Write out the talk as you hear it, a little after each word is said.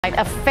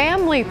A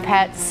family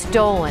pet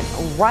stolen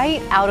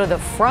right out of the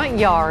front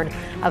yard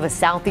of a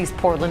Southeast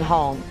Portland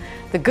home.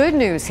 The good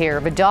news here,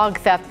 the dog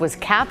theft was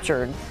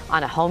captured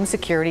on a home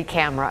security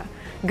camera.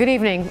 Good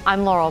evening,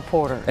 I'm Laurel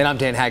Porter. And I'm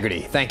Dan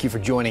Haggerty. Thank you for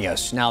joining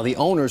us. Now, the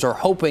owners are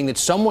hoping that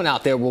someone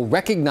out there will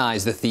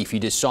recognize the thief you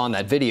just saw in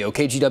that video.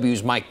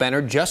 KGW's Mike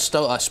Benner just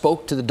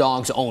spoke to the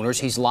dog's owners.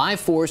 He's live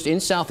for us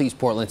in Southeast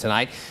Portland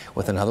tonight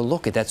with another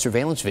look at that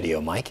surveillance video.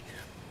 Mike?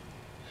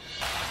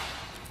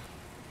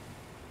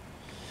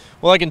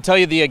 Well, I can tell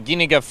you the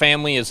Aguiniga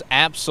family is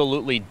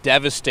absolutely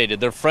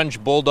devastated. Their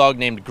French Bulldog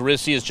named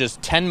Grissy is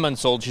just 10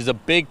 months old. She's a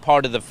big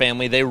part of the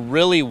family. They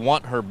really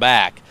want her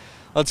back.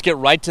 Let's get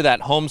right to that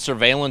home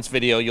surveillance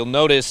video. You'll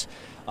notice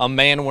a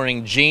man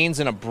wearing jeans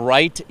and a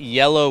bright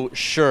yellow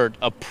shirt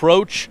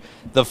approach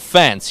the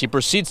fence. He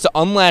proceeds to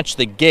unlatch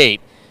the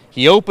gate.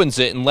 He opens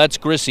it and lets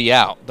Grissy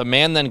out. The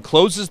man then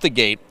closes the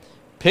gate,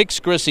 picks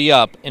Grissy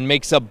up, and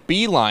makes a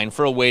beeline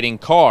for a waiting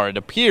car. It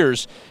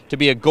appears to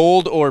be a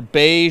gold or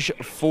beige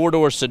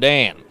four-door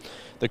sedan.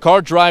 The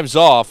car drives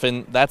off,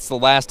 and that's the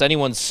last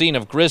anyone's seen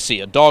of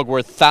Grissy, a dog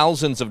worth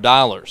thousands of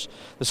dollars.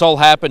 This all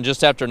happened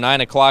just after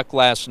 9 o'clock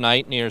last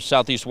night near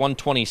Southeast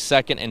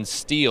 122nd and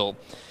Steele.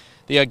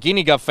 The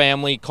Aguiniga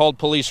family called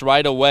police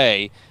right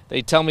away.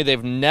 They tell me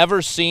they've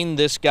never seen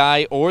this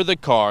guy or the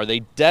car. They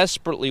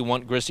desperately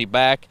want Grissy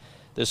back.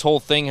 This whole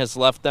thing has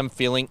left them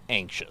feeling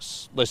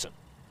anxious. Listen.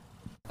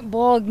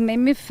 Well, it made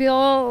me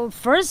feel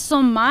first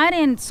so mad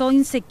and so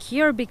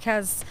insecure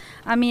because,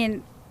 I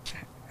mean,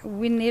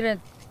 we need to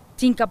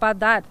think about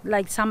that.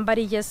 Like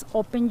somebody just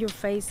open your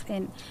face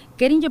and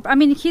get in your, I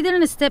mean, he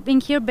didn't step in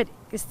here, but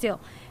still,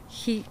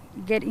 he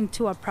get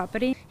into a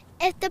property.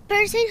 If the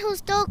person who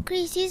stole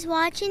Grissy is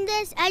watching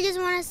this, I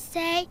just want to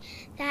say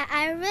that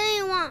I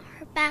really want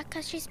her back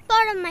because she's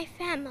part of my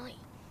family.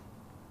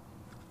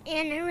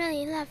 And I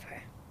really love her.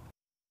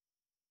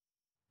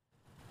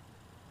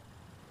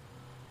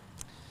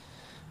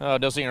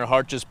 Doesn't your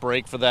heart just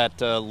break for that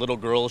little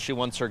girl? She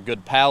wants her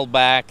good pal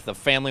back. The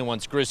family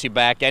wants Grissy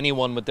back.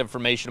 Anyone with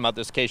information about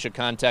this case should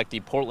contact the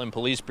Portland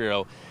Police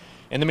Bureau.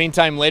 In the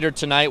meantime, later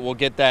tonight, we'll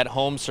get that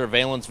home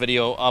surveillance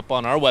video up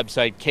on our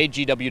website,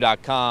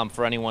 kgw.com,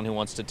 for anyone who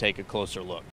wants to take a closer look.